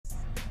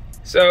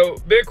So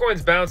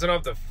Bitcoin's bouncing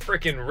off the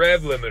freaking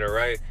rev limiter,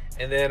 right?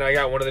 And then I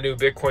got one of the new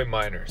Bitcoin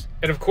miners.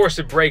 And of course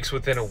it breaks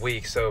within a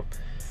week, so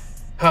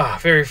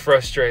very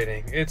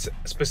frustrating. It's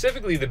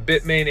specifically the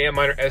Bitmain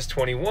Antminer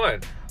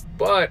S21,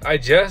 but I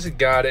just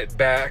got it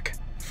back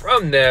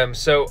from them.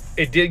 So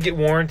it did get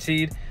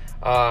warranted.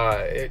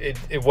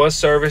 It was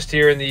serviced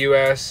here in the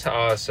US.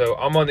 So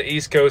I'm on the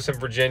East Coast in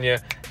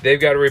Virginia. They've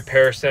got a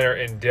repair center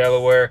in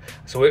Delaware.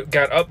 So it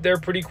got up there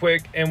pretty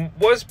quick and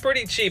was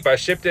pretty cheap. I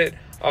shipped it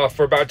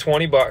for about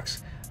 20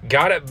 bucks.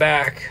 Got it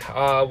back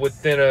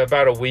within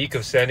about a week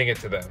of sending it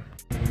to them.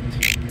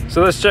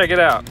 So let's check it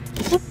out.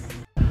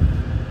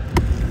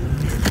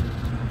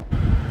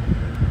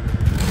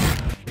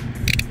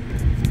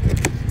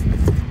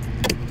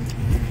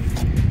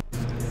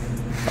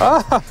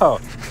 Oh,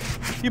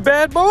 you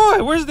bad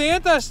boy. Where's the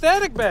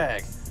anti-static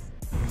bag?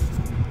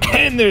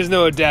 And there's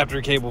no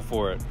adapter cable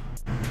for it.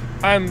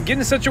 I'm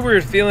getting such a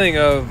weird feeling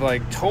of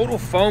like total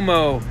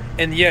FOMO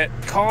and yet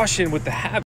caution with the habit.